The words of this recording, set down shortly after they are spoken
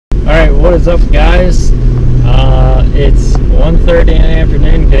Alright, what is up guys? It's 1:30 in the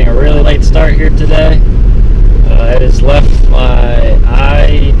afternoon, getting a really late start here today. I just left my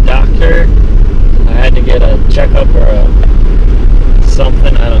eye doctor. I had to get a checkup or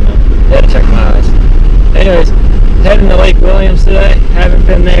something, I don't know. I had to check my eyes. Anyways, heading to Lake Williams today. Haven't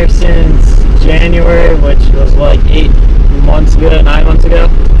been there since January, which was like 9 months ago.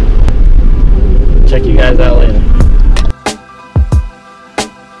 Check you guys out later.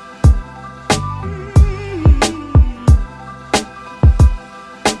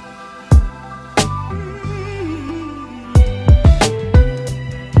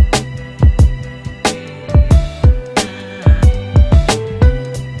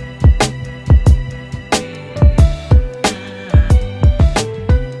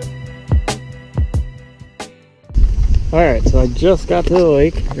 Alright, so I just got to the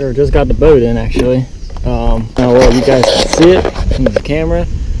lake, or just got the boat in actually. I don't know whether you guys can see it from the camera,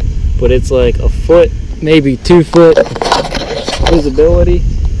 but it's like a foot, maybe 2 foot visibility.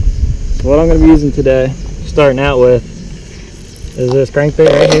 What I'm going to be using today, starting out with, is this crankbait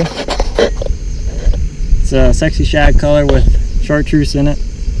right here. It's a sexy shad color with chartreuse in it.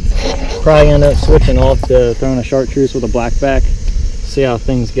 Probably end up switching off to throwing a chartreuse with a black back, see how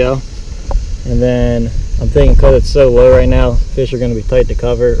things go. And then I'm thinking because it's so low right now, fish are going to be tight to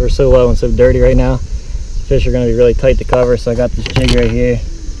cover, or so low and so dirty right now, fish are going to be really tight to cover, so I got this jig right here.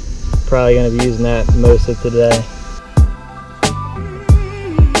 Probably going to be using that most of today.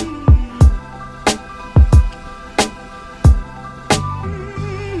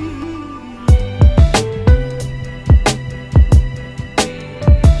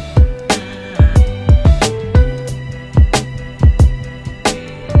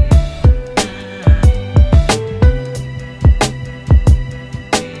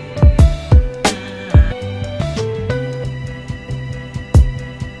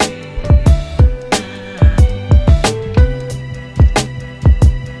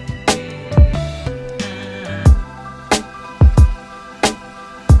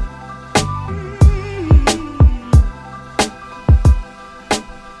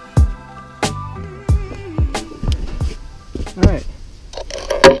 Alright,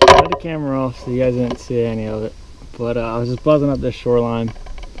 I had the camera off so you guys didn't see any of it, but I was just buzzing up this shoreline,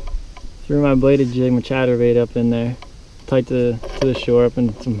 threw my bladed jig, my chatterbait up in there, tight to the shore, up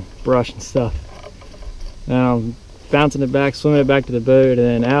in some brush and stuff. Now I'm bouncing it back, swimming it back to the boat,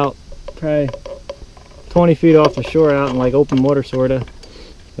 and then out, probably 20 feet off the shore, out in like open water sorta,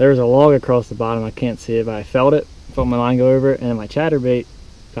 there's a log across the bottom. I can't see it, but I felt my line go over it, and my chatterbait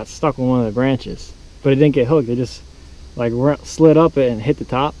got stuck on one of the branches, but it didn't get hooked. It just like slid up it and hit the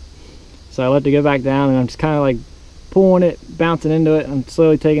top. So I let it go back down, and I'm just kind of like pulling it, bouncing into it. I'm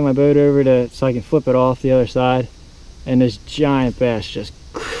slowly taking my boat over so I can flip it off the other side, and this giant bass just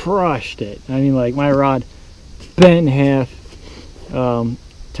crushed it. I mean, like, my rod bent in half. Turned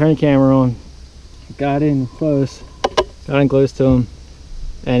the camera on, got in close to him,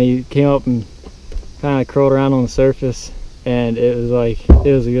 and he came up and kind of curled around on the surface, and it was a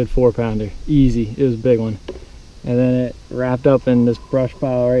good 4-pounder, easy. It was a big one. And then it wrapped up in this brush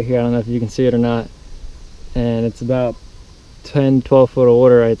pile right here. I don't know if you can see it or not, and it's about 10-12 foot of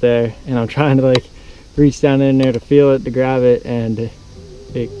water right there, and I'm trying to like reach down in there to feel it, to grab it, and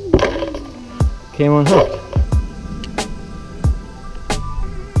it came unhooked.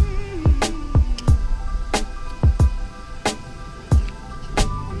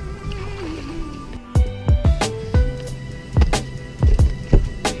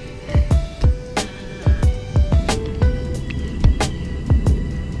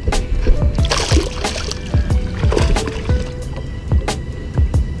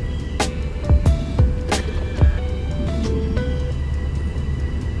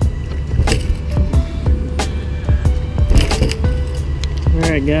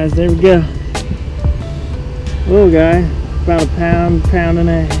 Alright guys, there we go. Little guy, about a pound and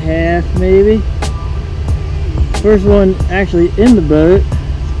a half maybe. First one actually in the boat.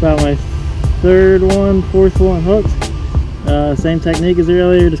 It's about my fourth one hooked. Same technique as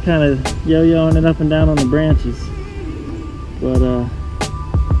earlier, just kind of yo-yoing it up and down on the branches. But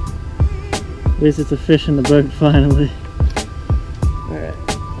at least it's a fish in the boat finally. Alright,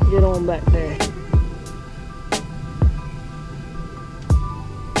 get on back there.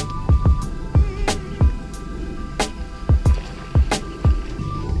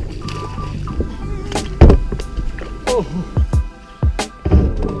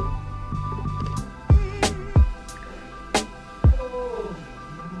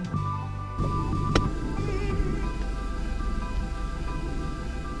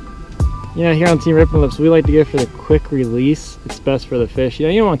 You know, here on Team Rippin' Lips, we like to go for the quick release. It's best for the fish. You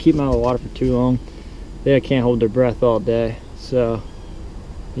know, you don't want to keep them out of the water for too long. They can't hold their breath all day. So,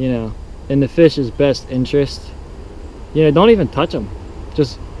 you know, in the fish's best interest, you know, don't even touch them.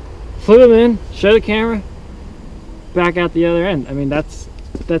 Just flip them in, show the camera, back out the other end. I mean, that's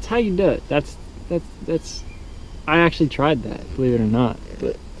how you do it. That's I actually tried that, believe it or not.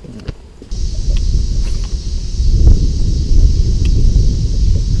 But you know.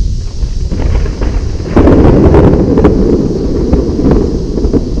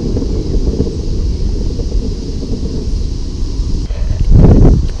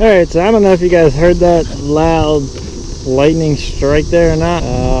 Alright, so I don't know if you guys heard that loud lightning strike there or not.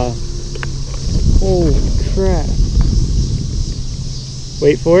 Holy crap.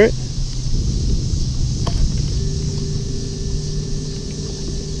 Wait for it.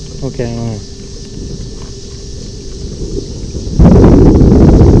 Okay, all right.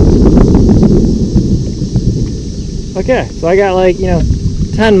 Okay, so I got like, you know,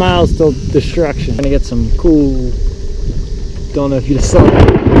 10 miles till destruction. I'm gonna get some cool, don't know if you just saw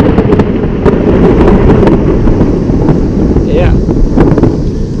that. Yeah. I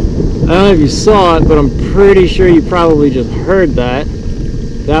don't know if you saw it, but I'm pretty sure you probably just heard that.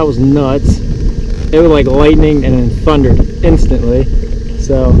 That was nuts. It was like lightning and then thundered instantly.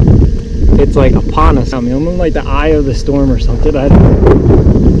 So it's like upon us. I mean, I'm in like the eye of the storm or something. I don't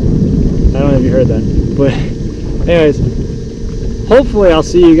know if you heard that. But anyways, hopefully I'll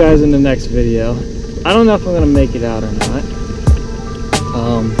see you guys in the next video. I don't know if I'm gonna make it out or not.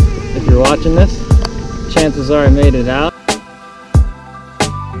 If you're watching this, chances are I made it out.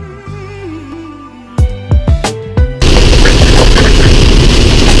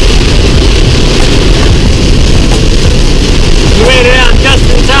 You made it out just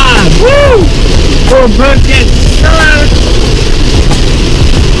in time! Woo! Poor Brooke gets